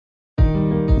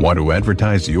Want to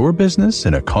advertise your business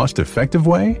in a cost-effective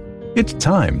way? It's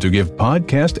time to give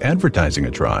podcast advertising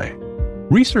a try.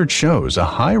 Research shows a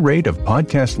high rate of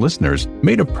podcast listeners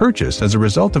made a purchase as a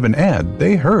result of an ad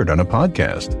they heard on a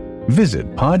podcast.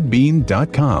 Visit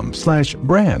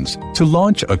podbean.com/brands to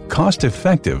launch a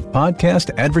cost-effective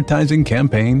podcast advertising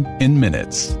campaign in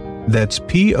minutes. That's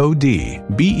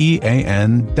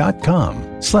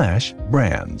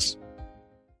podbean.com/brands.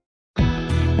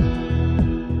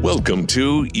 Welcome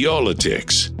to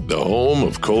Y'all-itics, the home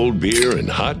of cold beer and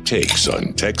hot takes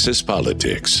on Texas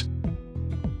politics.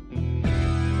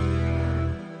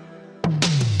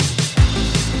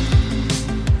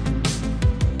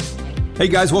 Hey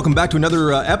guys, welcome back to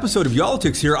another episode of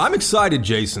Y'all-itics here. I'm excited,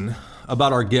 Jason,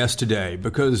 about our guest today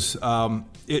because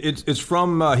he's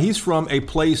from a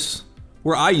place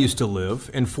where I used to live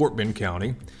in Fort Bend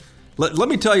County. Let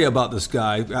me tell you about this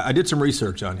guy. I did some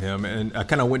research on him, and I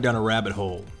kind of went down a rabbit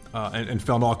hole and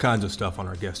found all kinds of stuff on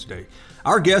our guest today.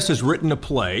 Our guest has written a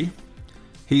play.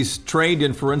 He's trained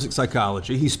in forensic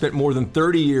psychology. He spent more than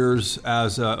 30 years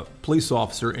as a police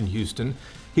officer in Houston.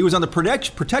 He was on the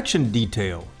protection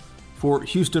detail for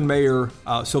Houston Mayor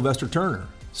Sylvester Turner,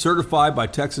 certified by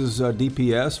Texas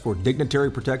DPS for dignitary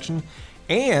protection,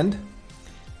 and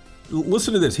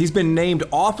listen to this. He's been named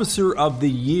Officer of the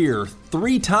Year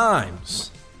 3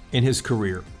 times in his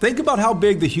career. Think about how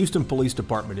big the Houston Police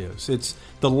Department is. It's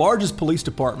the largest police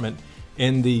department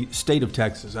in the state of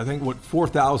Texas. I think,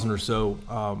 4,000 or so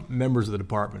members of the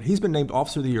department. He's been named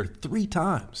Officer of the Year 3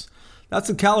 times. That's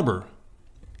the caliber.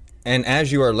 And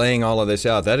as you are laying all of this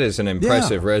out, that is an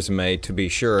impressive resume, to be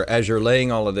sure. As you're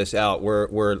laying all of this out,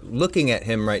 we're looking at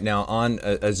him right now on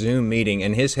a Zoom meeting,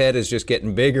 and his head is just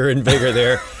getting bigger and bigger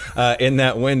there in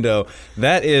that window.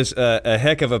 That is a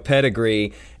heck of a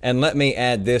pedigree. And let me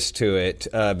add this to it,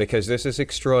 because this is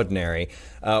extraordinary.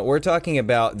 We're talking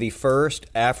about the first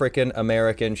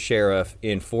African-American sheriff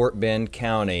in Fort Bend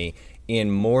County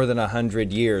in more than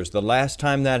 100 years. The last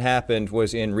time that happened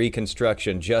was in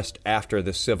Reconstruction, just after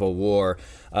the Civil War.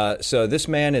 So this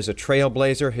man is a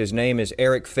trailblazer. His name is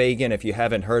Eric Fagan. If you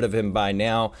haven't heard of him by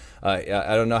now,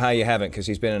 I don't know how you haven't, because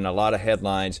he's been in a lot of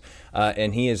headlines,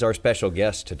 and he is our special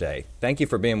guest today. Thank you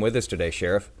for being with us today,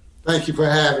 Sheriff. Thank you for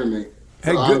having me.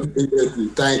 Hey, good. With you.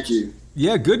 Thank you.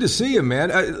 Yeah, good to see you,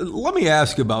 man. Let me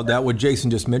ask about that, what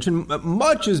Jason just mentioned.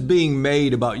 Much is being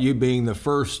made about you being the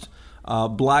first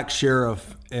black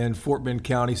sheriff in Fort Bend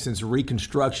County since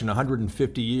Reconstruction,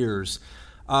 150 years.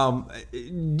 Do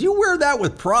you wear that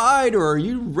with pride, or are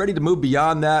you ready to move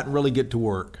beyond that and really get to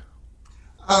work?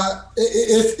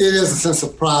 It is a sense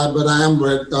of pride, but I am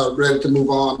ready to move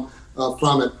on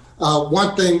from it.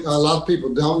 One thing a lot of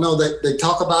people don't know, they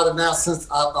talk about it now since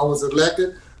I was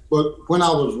elected, but when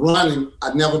I was running,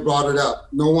 I never brought it up.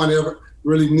 No one ever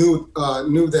really knew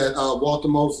that Walter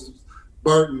Moses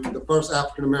Burton, the first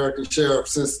African-American sheriff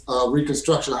since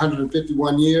Reconstruction,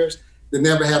 151 years, they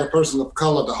never had a person of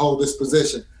color to hold this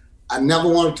position. I never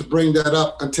wanted to bring that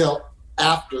up until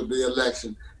after the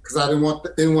election, because I didn't want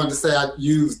anyone to say I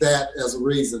used that as a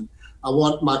reason. I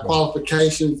want my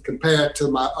qualifications compared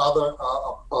to my other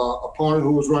opponent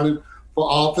who was running for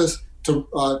office to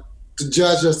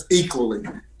judge us equally,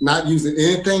 not using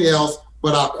anything else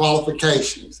but our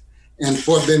qualifications. In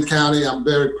Fort Bend County, I'm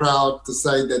very proud to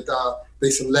say that they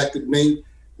selected me,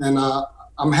 and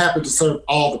I'm happy to serve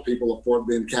all the people of Fort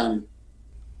Bend County.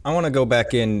 I want to go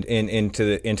back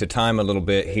into time a little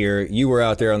bit here. You were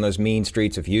out there on those mean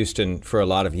streets of Houston for a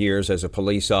lot of years as a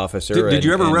police officer. Did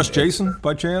you ever arrest Jason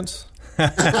by chance?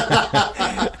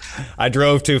 I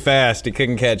drove too fast. He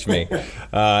couldn't catch me.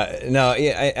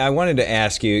 I wanted to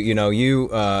ask you, you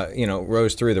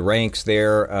rose through the ranks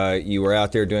there. You were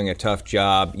out there doing a tough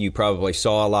job. You probably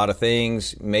saw a lot of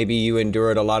things. Maybe you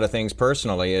endured a lot of things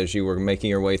personally as you were making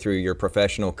your way through your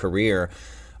professional career.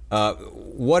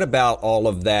 What about all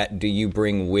of that do you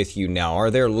bring with you now? Are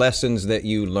there lessons that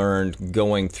you learned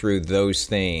going through those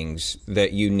things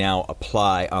that you now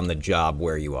apply on the job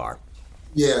where you are?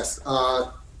 Yes.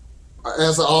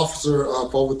 As an officer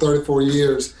for over 34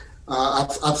 years,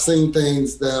 I've seen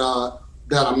things that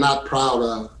I'm not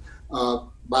proud of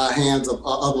by hands of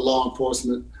other law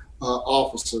enforcement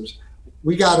officers.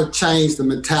 We got to change the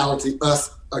mentality,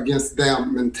 us against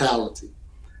them mentality.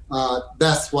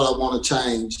 That's what I want to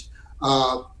change.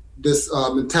 This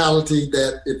mentality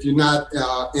that if you're not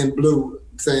in blue,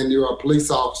 saying you're a police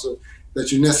officer,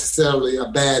 that you're necessarily a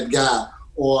bad guy,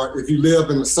 or if you live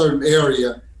in a certain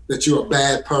area, that you're a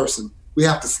bad person. We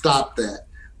have to stop that.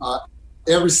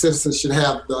 Every citizen should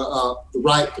have the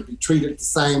right to be treated the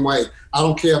same way. I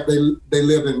don't care if they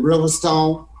live in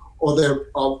Riverstone or they're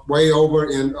way over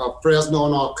in Fresno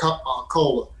and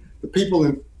Arcola. The people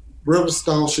in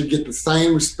Riverstone should get the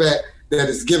same respect that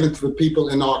is given to the people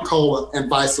in Arcola and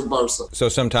vice versa. So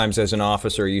sometimes as an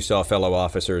officer, you saw fellow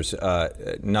officers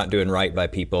not doing right by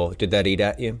people. Did that eat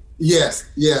at you? Yes,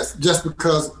 just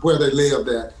because where they lived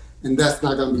at, and that's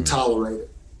not going to be tolerated.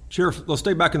 Sheriff, let's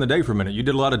stay back in the day for a minute. You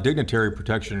did a lot of dignitary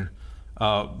protection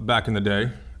back in the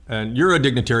day, and you're a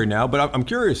dignitary now, but I'm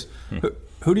curious,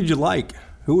 who did you like?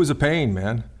 Who was a pain,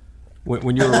 man,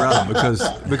 when you were around?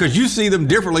 Because you see them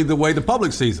differently the way the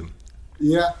public sees them.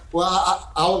 Yeah, well,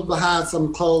 I was behind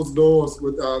some closed doors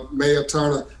with Mayor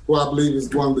Turner, who I believe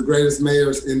is one of the greatest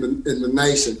mayors in the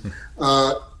nation.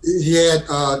 He had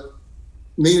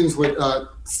meetings with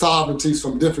sovereignties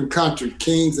from different countries,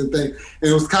 kings and things. And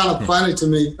it was kind of funny to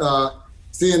me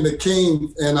seeing the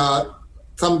king, and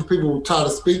some of the people would try to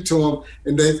speak to him,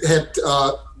 and they had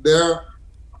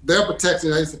their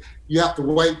protection. They said, you have to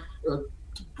wait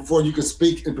before you can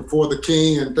speak and before the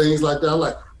king and things like that. I'm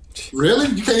like, really?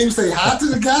 You can't even say hi to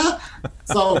the guy?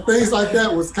 So things like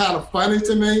that was kind of funny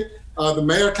to me. The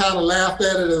mayor kind of laughed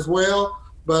at it as well.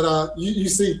 But you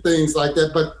see things like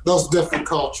that, but those different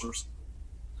cultures.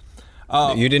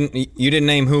 You didn't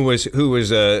name who was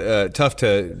tough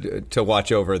to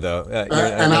watch over though.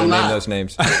 And I'm not. Those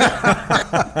names.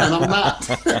 And I'm not.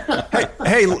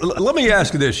 hey, let me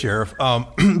ask you this, Sheriff.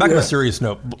 Back on a serious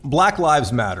note, Black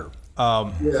Lives Matter.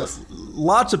 Yes.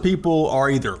 Lots of people are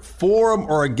either for them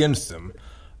or against them.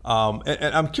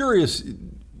 And I'm curious,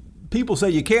 people say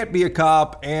you can't be a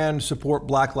cop and support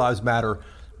Black Lives Matter.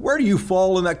 Where do you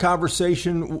fall in that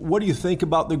conversation? What do you think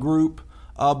about the group?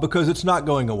 Because it's not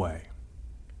going away.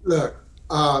 Look,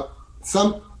 I'm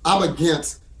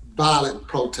against violent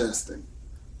protesting.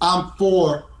 I'm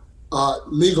for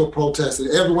legal protesting.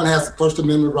 Everyone has the First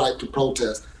Amendment right to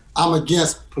protest. I'm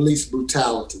against police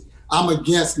brutality. I'm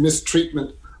against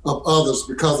mistreatment of others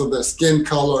because of their skin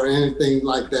color or anything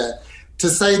like that. To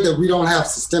say that we don't have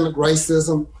systemic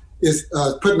racism is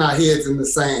putting our heads in the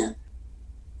sand.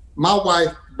 My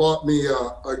wife bought me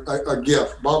a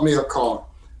gift, bought me a car.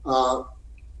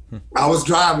 I was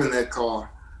driving that car.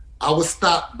 I was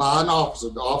stopped by an officer.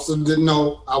 The officer didn't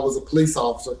know I was a police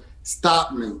officer,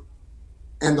 stopped me.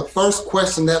 And the first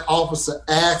question that officer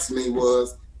asked me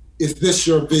was, is this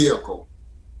your vehicle?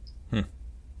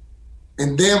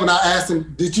 And then when I asked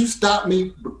him, did you stop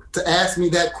me to ask me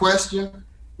that question?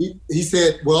 He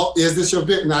said, well, is this your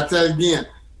vehicle? And I said again,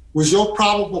 was your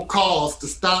probable cause to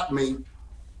stop me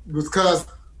because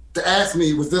to ask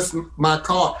me, was this my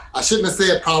car? I shouldn't have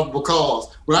said probable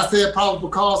cause. When I said probable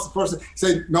cause, the person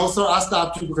said, no, sir, I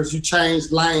stopped you because you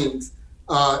changed lanes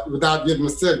without giving a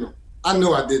signal. I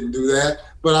knew I didn't do that,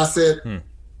 but I said,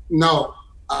 no,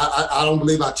 I don't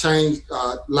believe I changed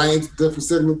lanes, different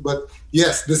signals, but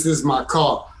yes, this is my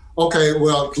car. Okay,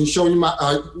 well, can you show me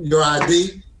your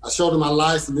ID? I showed him my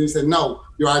license, and he said, no,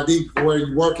 your ID for where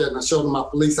you work at, and I showed him my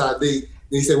police ID, and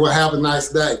he said, well, have a nice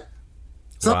day.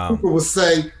 Some people would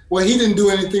say, well, he didn't do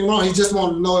anything wrong. He just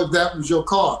wanted to know if that was your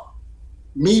car.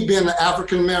 Me being an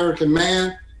African-American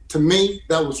man, to me,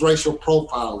 that was racial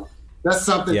profiling. That's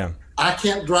something I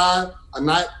can't drive a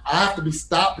night. I have to be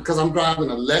stopped because I'm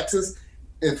driving a Lexus.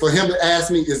 And for him to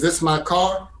ask me, is this my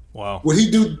car? Wow. Would he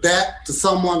do that to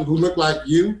someone who looked like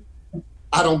you?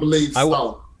 I don't believe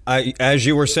so. As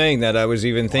you were saying that, I was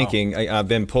even thinking, I've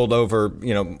been pulled over,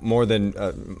 more than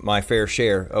my fair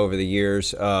share over the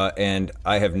years, and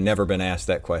I have never been asked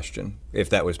that question, if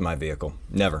that was my vehicle.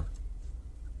 Never.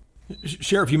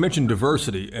 Sheriff, you mentioned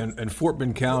diversity, and Fort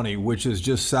Bend County, which is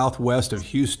just southwest of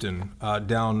Houston,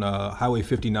 down Highway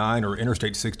 59 or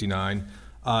Interstate 69,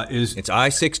 It's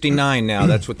I-69 now.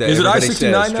 That's what is everybody it I-69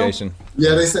 says, now? Jason.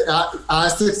 Yeah, they say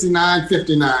I-69,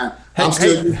 59. I'm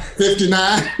still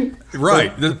 59.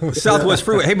 Right, the Southwest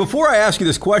Freeway. Hey, before I ask you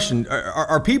this question,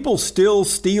 are people still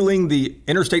stealing the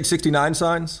Interstate 69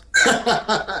 signs?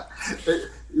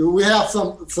 We have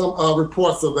some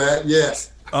reports of that,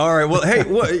 yes. All right. Well,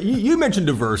 hey, you mentioned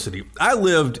diversity. I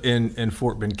lived in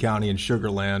Fort Bend County in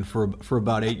Sugar Land for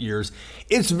about 8 years.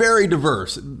 It's very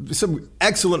diverse. Some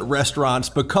excellent restaurants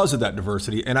because of that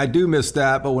diversity, and I do miss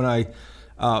that. But when I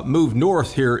moved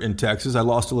north here in Texas, I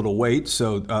lost a little weight,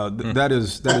 so that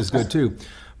is good too.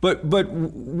 But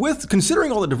with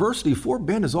considering all the diversity, Fort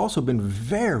Bend has also been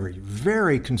very,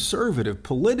 very conservative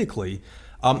politically.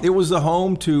 It was the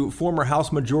home to former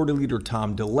House Majority Leader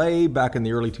Tom DeLay back in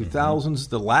the early 2000s.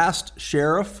 The last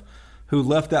sheriff who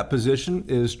left that position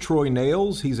is Troy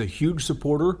Nehls. He's a huge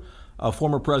supporter of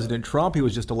former President Trump. He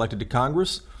was just elected to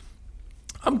Congress.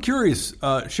 I'm curious,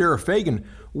 Sheriff Fagan,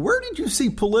 where did you see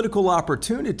political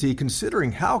opportunity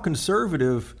considering how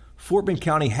conservative Fort Bend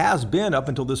County has been up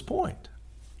until this point?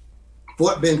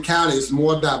 Fort Bend County is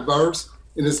more diverse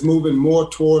and it's moving more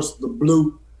towards the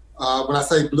blue. When I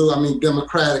say blue, I mean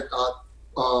democratic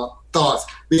thoughts,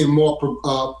 being more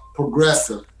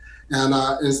progressive. And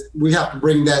we have to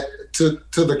bring that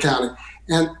to the county.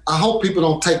 And I hope people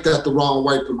don't take that the wrong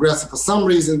way, progressive. For some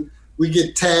reason, we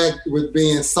get tagged with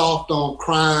being soft on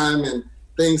crime and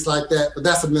things like that, but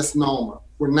that's a misnomer.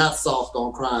 We're not soft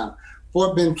on crime.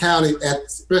 Fort Bend County,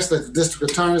 especially at the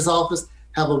district attorney's office,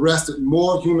 have arrested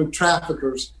more human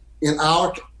traffickers in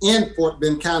Fort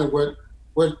Bend County, where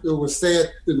it was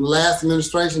said in the last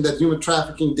administration that human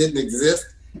trafficking didn't exist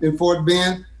in Fort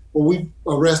Bend. Well, we've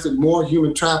arrested more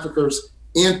human traffickers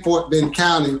in Fort Bend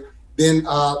County than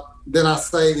I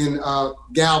say in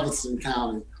Galveston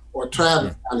County or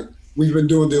Travis County. We've been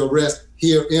doing the arrest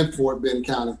here in Fort Bend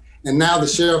County. And now the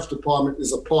Sheriff's Department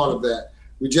is a part of that.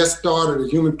 We just started a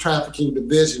human trafficking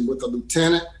division with a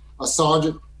lieutenant, a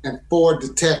sergeant, and 4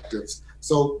 detectives.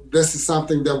 So this is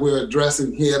something that we're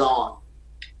addressing head on.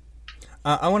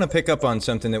 I want to pick up on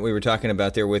something that we were talking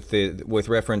about there with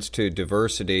reference to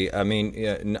diversity. I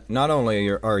mean, not only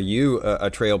are you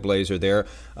a trailblazer there,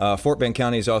 Fort Bend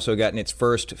County has also gotten its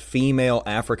first female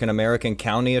African-American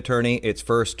county attorney, its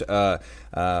first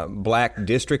black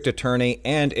district attorney,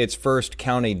 and its first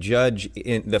county judge,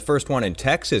 the first one in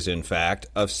Texas, in fact,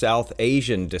 of South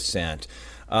Asian descent.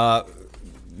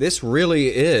 This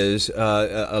really is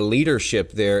a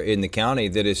leadership there in the county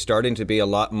that is starting to be a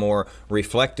lot more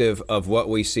reflective of what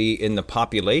we see in the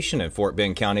population in Fort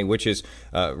Bend County, which is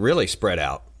really spread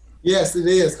out. Yes, it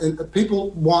is. And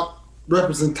people want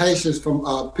representations from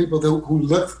people who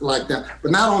look like them.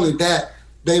 But not only that,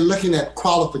 they're looking at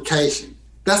qualification.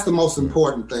 That's the most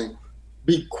important thing.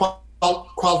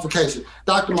 Qualification.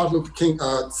 Dr. Martin Luther King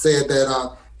said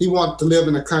that he wanted to live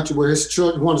in a country where his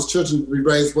children to be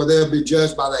raised where they'll be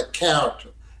judged by their character,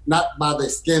 not by their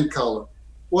skin color.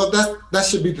 Well, that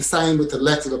should be the same with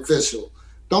elected officials.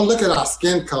 Don't look at our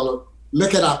skin color,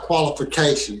 look at our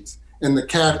qualifications and the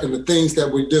character and the things that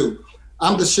we do.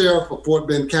 I'm the sheriff of Fort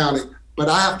Bend County, but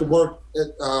I have to work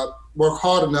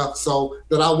hard enough so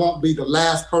that I won't be the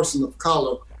last person of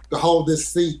color to hold this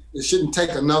seat. It shouldn't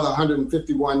take another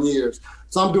 151 years.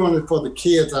 So I'm doing it for the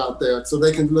kids out there so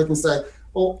they can look and say,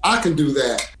 oh, I can do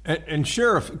that. And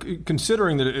Sheriff,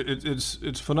 considering that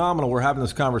it's phenomenal, we're having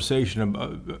this conversation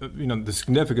about the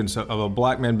significance of a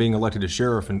black man being elected as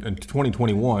sheriff in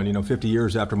 2021. 50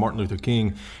 years after Martin Luther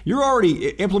King. You're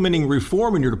already implementing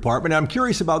reform in your department. I'm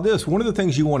curious about this. One of the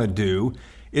things you want to do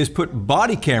is put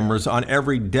body cameras on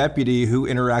every deputy who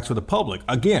interacts with the public.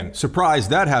 Again, surprised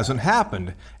that hasn't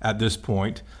happened at this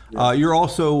point. Yeah. You're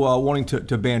also wanting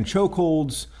to ban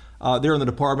chokeholds there in the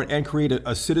department and create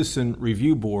a citizen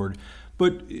review board.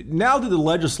 But now that the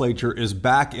legislature is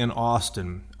back in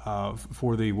Austin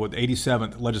for the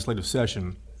 87th legislative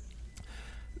session,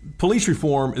 police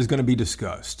reform is going to be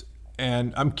discussed.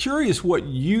 And I'm curious what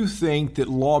you think that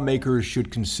lawmakers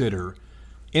should consider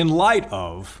in light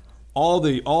of all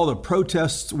the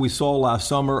protests we saw last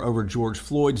summer over George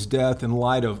Floyd's death, in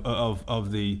light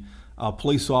of the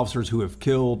police officers who have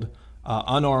killed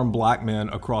unarmed black men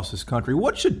across this country.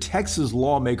 What should Texas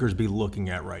lawmakers be looking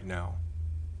at right now?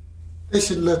 They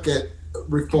should look at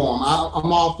reform.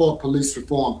 I'm all for police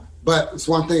reform, but it's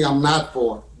one thing I'm not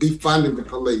for: defunding the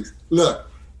police. Look,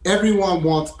 everyone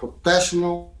wants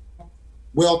professional,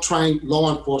 well-trained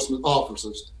law enforcement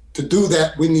officers. To do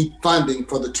that, we need funding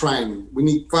for the training. We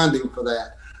need funding for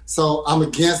that. So I'm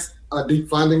against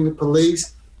defunding the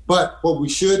police, but what we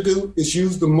should do is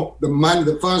use the money,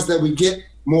 the funds that we get,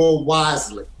 more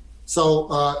wisely.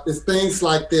 So it's things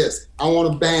like this. I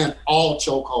want to ban all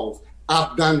chokeholds.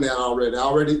 I've done that already. I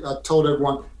already told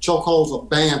everyone chokeholds are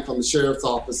banned from the sheriff's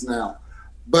office now.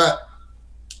 But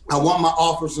I want my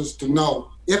officers to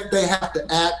know if they have to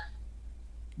act,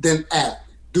 then act.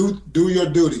 Do your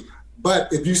duty.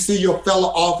 But if you see your fellow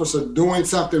officer doing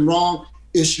something wrong,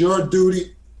 it's your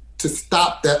duty to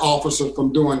stop that officer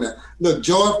from doing that. Look,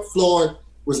 George Floyd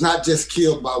was not just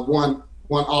killed by one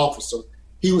officer.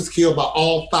 He was killed by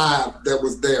all 5 that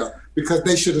was there because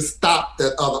they should have stopped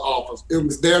that other officer. It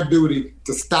was their duty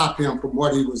to stop him from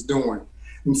what he was doing.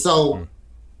 And so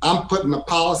I'm putting a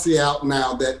policy out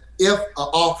now that if an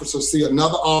officer see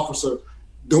another officer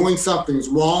doing something's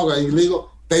wrong or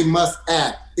illegal, they must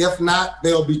act. If not,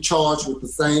 they'll be charged with the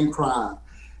same crime.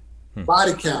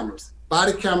 Body cameras.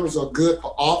 Body cameras are good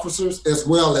for officers as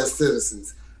well as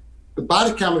citizens. The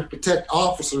body cameras protect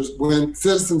officers when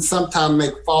citizens sometimes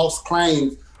make false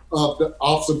claims of the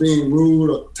officer being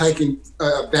rude or taking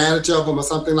advantage of them or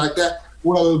something like that.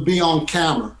 Well, it'll be on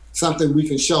camera, something we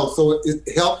can show. So it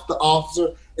helps the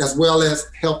officer as well as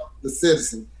help the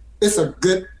citizen. It's a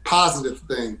good, positive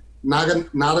thing, not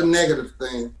a negative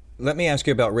thing. Let me ask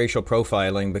you about racial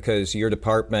profiling, because your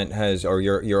department has, or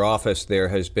your office there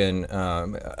has been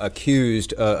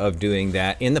accused of doing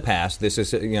that in the past. This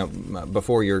is,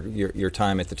 before your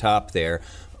time at the top there.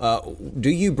 Do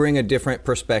you bring a different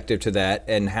perspective to that,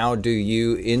 and how do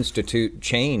you institute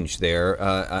change there?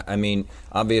 I mean,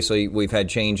 obviously we've had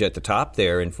change at the top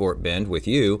there in Fort Bend with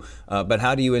you, but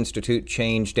how do you institute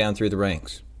change down through the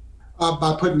ranks?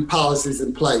 By putting policies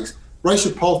in place.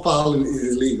 Racial profiling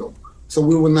is illegal, so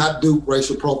we will not do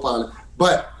racial profiling.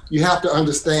 But you have to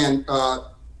understand,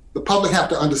 the public have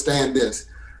to understand this.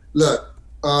 Look,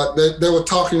 they were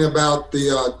talking about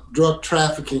the drug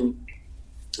trafficking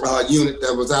unit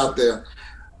that was out there.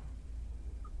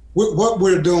 What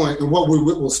we're doing and what we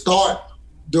will start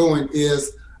doing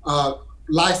is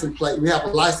license plate. We have a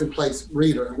license plate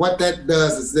reader, and what that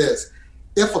does is this: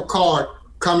 if a car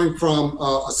coming from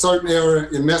a certain area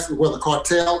in Mexico where the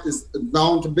cartel is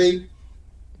known to be,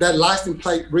 that license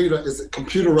plate reader is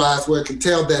computerized where it can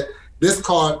tell that this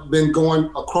car been going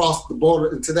across the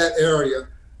border into that area,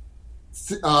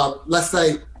 let's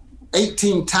say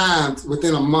 18 times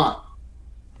within a month.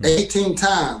 18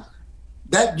 times.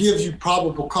 That gives you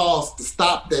probable cause to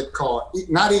stop that car.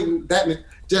 Not even that many,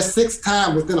 just 6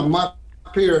 times within a month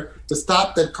period to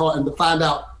stop that car and to find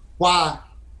out why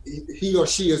he or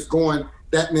she is going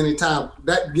that many times.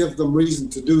 That gives them reason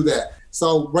to do that.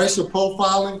 So racial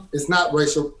profiling is not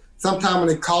racial. Sometimes when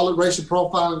they call it racial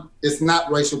profiling, it's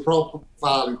not racial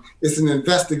profiling. It's an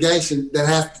investigation that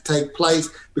has to take place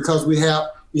because you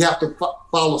have to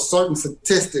follow certain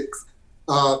statistics,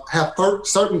 have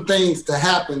certain things to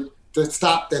happen to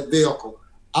stop that vehicle.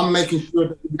 I'm making sure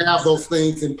that we have those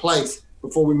things in place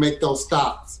before we make those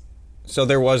stops. So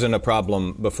there wasn't a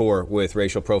problem before with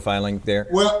racial profiling there?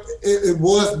 Well, it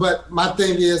was, but my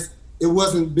thing is it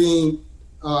wasn't being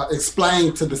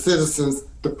explained to the citizens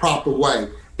the proper way.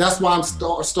 That's why I'm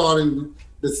starting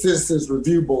the Citizens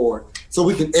Review Board, so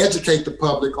we can educate the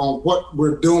public on what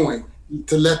we're doing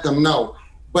to let them know.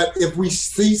 But if we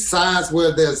see signs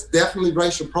where there's definitely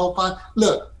racial profile,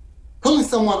 look, pulling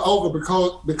someone over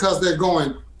because they're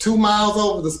going 2 miles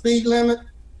over the speed limit,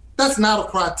 that's not a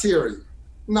criteria.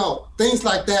 No, things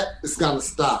like that is going to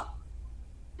stop.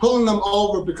 Pulling them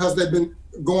over because they've been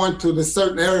going to this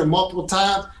certain area multiple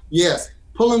times, yes.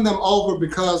 Pulling them over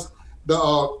because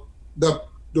the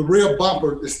rear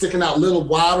bumper is sticking out a little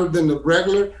wider than the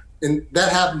regular, and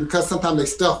that happens because sometimes they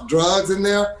stuff drugs in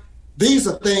there. These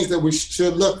are things that we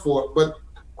should look for. But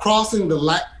crossing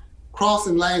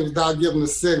lanes without giving a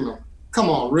signal, come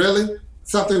on, really?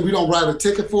 Something we don't write a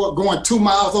ticket for? Going 2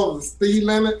 miles over the speed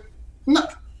limit? No.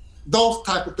 Those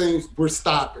type of things we're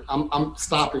stopping. I'm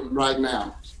stopping right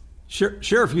now.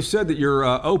 Sheriff, you said that you're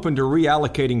open to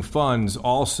reallocating funds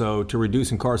also to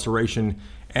reduce incarceration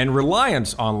and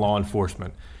reliance on law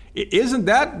enforcement. Isn't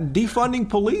that defunding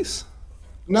police?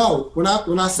 No, when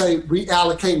I say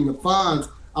reallocating the funds,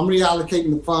 I'm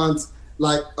reallocating the funds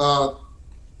like,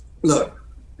 look,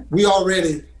 we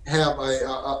already have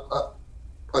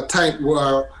a tank,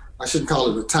 where I shouldn't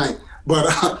call it a tank, but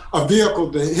a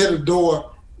vehicle to hit a door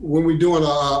when we're doing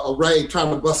a raid, trying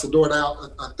to bust a door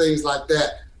down, things like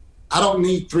that. I don't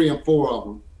need 3 and 4 of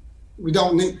them. We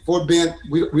don't need Fort Bend.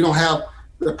 We don't have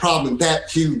the problem that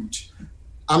huge.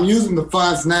 I'm using the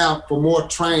funds now for more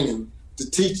training, to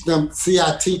teach them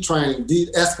CIT training,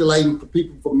 de-escalating for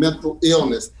people for mental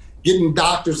illness, getting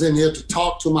doctors in here to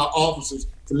talk to my officers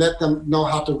to let them know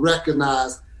how to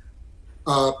recognize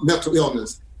mental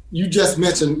illness. You just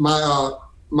mentioned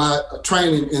my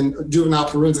training in juvenile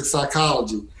forensic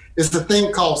psychology. It's the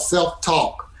thing called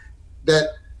self-talk that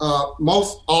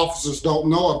most officers don't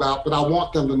know about, but I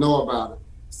want them to know about it.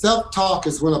 Self-talk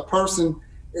is when a person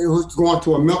who's going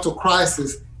through a mental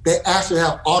crisis, they actually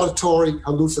have auditory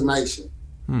hallucination.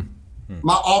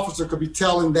 My officer could be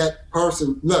telling that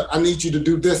person, look, I need you to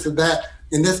do this or that,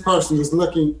 and this person is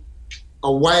looking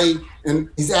away and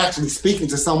he's actually speaking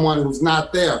to someone who's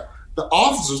not there. The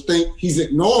officers think he's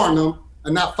ignoring them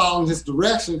and not following his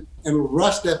direction and will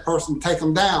rush that person, take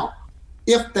them down.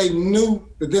 If they knew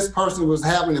that this person was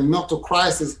having a mental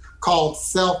crisis called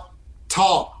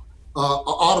self-talk,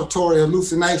 auditory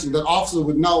hallucination, that officer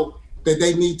would know that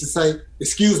they need to say,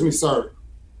 excuse me, sir,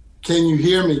 can you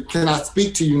hear me? Can I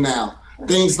speak to you now?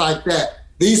 Things like that.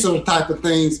 These are the type of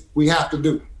things we have to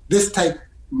do. This takes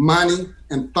money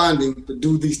and funding to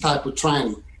do these type of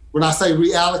training. When I say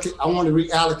reallocate, I want to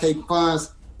reallocate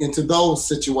funds into those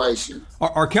situations.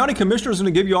 Are county commissioners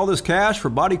going to give you all this cash for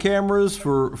body cameras,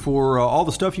 for all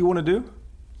the stuff you want to do?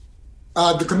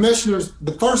 The commissioners,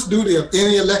 the first duty of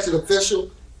any elected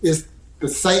official is the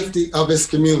safety of its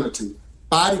community.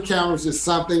 Body cameras is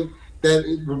something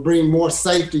that will bring more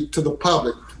safety to the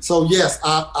public. So yes,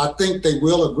 I think they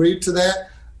will agree to that.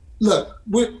 Look,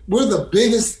 we're the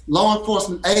biggest law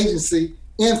enforcement agency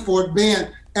in Fort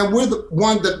Bend, and we're the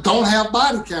one that don't have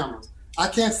body cameras. I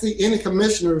can't see any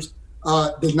commissioners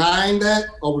denying that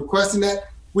or requesting that.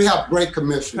 We have great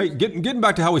commissioners. Hey, getting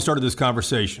back to how we started this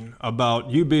conversation about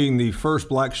you being the first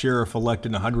black sheriff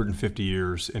elected in 150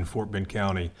 years in Fort Bend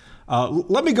County.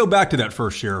 Let me go back to that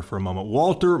first sheriff for a moment.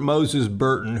 Walter Moses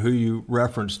Burton, who you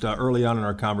referenced early on in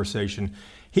our conversation.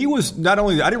 He was not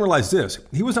only, I didn't realize this,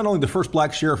 he was not only the first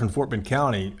black sheriff in Fort Bend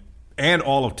County and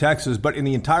all of Texas, but in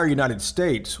the entire United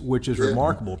States, which is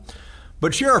remarkable.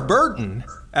 But Sheriff Burton,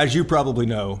 as you probably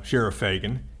know, Sheriff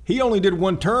Fagan, he only did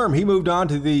one term. He moved on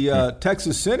to the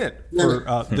Texas Senate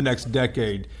for the next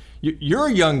decade. You're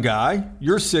a young guy.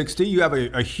 You're 60. You have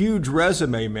a huge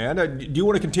resume, man. Do you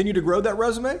want to continue to grow that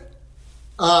resume?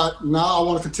 No, I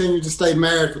want to continue to stay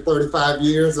married for 35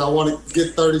 years. I want to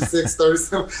get 36,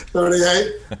 37,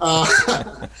 38.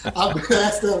 I've been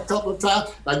asked that a couple of times.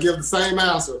 I give the same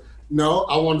answer. No,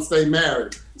 I want to stay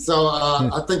married. So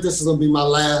I think this is going to be my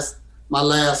last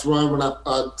run when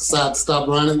I decide to stop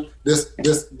running. This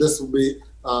will be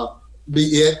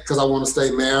it because I want to stay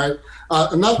married.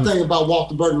 Another thing about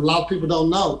Walter Burton, a lot of people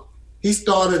don't know, he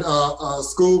started a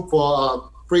school for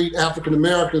freed African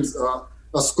Americans,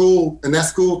 a school, and that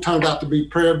school turned out to be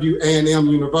Prairie View A&M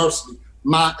University,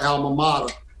 my alma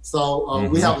mater. So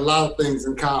we have a lot of things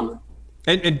in common.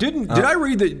 And did I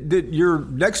read that your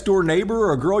next door neighbor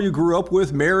or a girl you grew up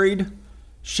with married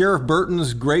Sheriff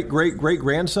Burton's great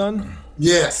grandson?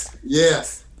 Yes.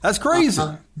 That's crazy.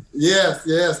 Yes.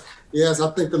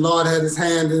 I think the Lord had his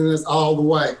hand in this all the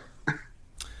way.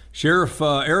 Sheriff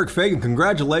Eric Fagan,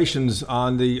 congratulations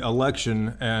on the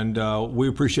election, and we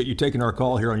appreciate you taking our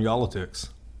call here on Y'all-itics.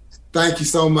 Thank you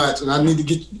so much, and I need to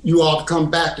get you all to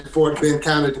come back to Fort Bend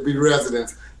County to be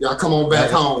residents. Y'all come on back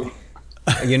home.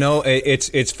 You know,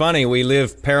 it's funny. We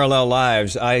live parallel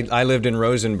lives. I lived in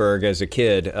Rosenberg as a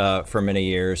kid for many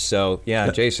years. So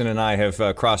yeah, Jason and I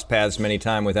have crossed paths many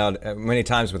times without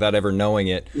ever knowing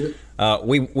it.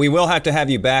 We will have to have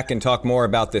you back and talk more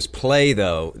about this play,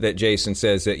 though, that Jason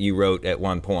says that you wrote at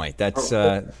one point. That's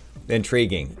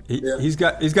intriguing. He's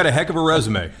got a heck of a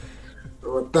resume.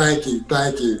 Well, thank you.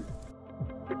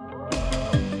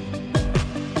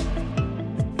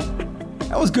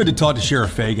 That was good to talk to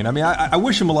Sheriff Fagan. I mean, I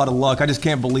wish him a lot of luck. I just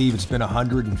can't believe it's been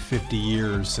 150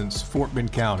 years since Fort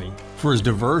Bend County, for as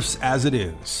diverse as it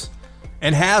is,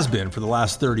 and has been for the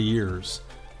last 30 years,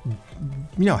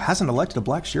 hasn't elected a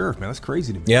black sheriff, man. That's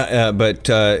crazy to me. Yeah, but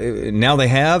now they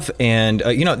have, and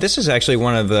this is actually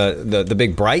one of the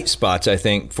big bright spots, I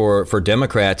think, for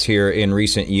Democrats here in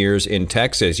recent years in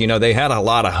Texas. They had a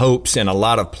lot of hopes in a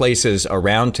lot of places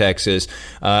around Texas,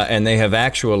 and they have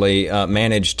actually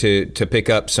managed to pick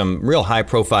up some real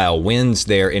high-profile wins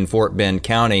there in Fort Bend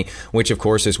County, which, of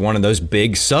course, is one of those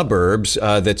big suburbs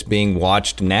that's being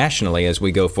watched nationally as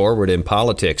we go forward in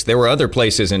politics. There were other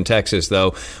places in Texas,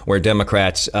 though, where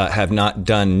Democrats have not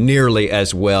done nearly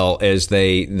as well as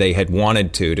they had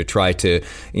wanted to try to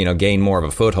gain more of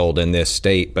a foothold in this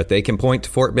state. But they can point to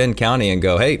Fort Bend County and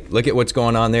go, hey, look at what's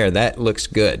going on there. That looks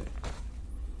good.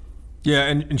 Yeah,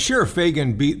 and Sheriff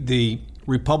Fagan beat the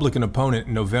Republican opponent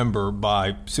in November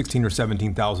by 16 or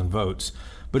 17,000 votes.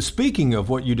 But speaking of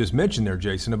what you just mentioned there,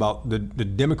 Jason, about the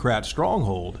Democrat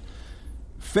stronghold,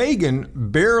 Fagan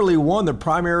barely won the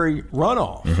primary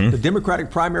runoff, the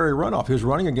Democratic primary runoff. He was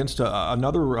running against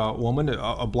another woman,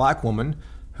 a black woman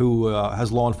who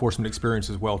has law enforcement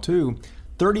experience as well, too.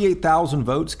 38,000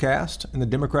 votes cast in the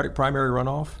Democratic primary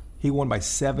runoff. He won by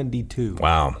 72.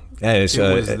 Wow. That is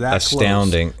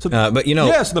astounding. So,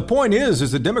 yes, the point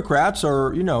is the Democrats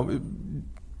are,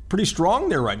 pretty strong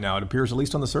there right now, it appears, at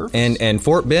least on the surface. And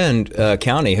Fort Bend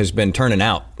County has been turning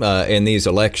out in these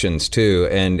elections too,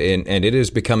 and it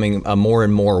is becoming a more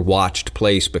and more watched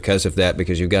place because of that,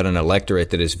 because you've got an electorate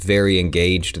that is very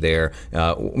engaged there.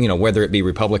 Whether it be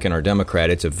Republican or Democrat,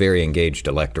 it's a very engaged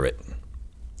electorate.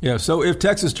 Yeah, so if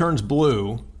Texas turns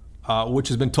blue, which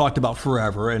has been talked about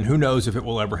forever, and who knows if it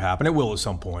will ever happen. It will at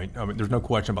some point. I mean, there's no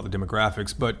question about the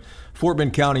demographics, but Fort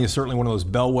Bend County is certainly one of those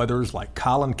bellwethers, like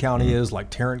Collin County is, like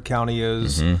Tarrant County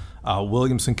is,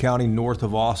 Williamson County north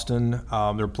of Austin. There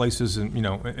are places in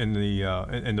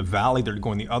the valley that are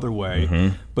going the other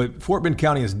way. But Fort Bend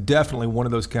County is definitely one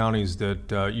of those counties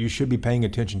that you should be paying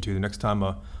attention to the next time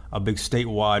a big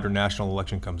statewide or national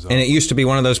election comes up. And it used to be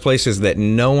one of those places that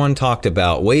no one talked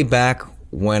about way back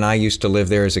when I used to live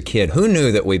there as a kid. Who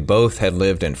knew that we both had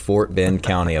lived in Fort Bend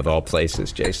County, of all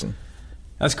places, Jason?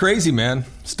 That's crazy, man.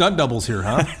 Stunt doubles here,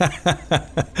 huh?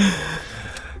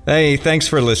 Hey, thanks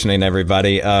for listening,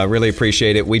 everybody. Really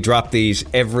appreciate it. We drop these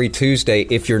every Tuesday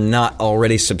if you're not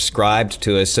already subscribed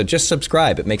to us. So just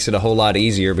subscribe. It makes it a whole lot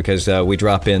easier because we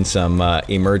drop in some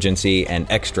emergency and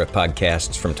extra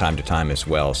podcasts from time to time as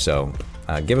well. So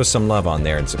give us some love on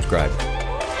there and subscribe.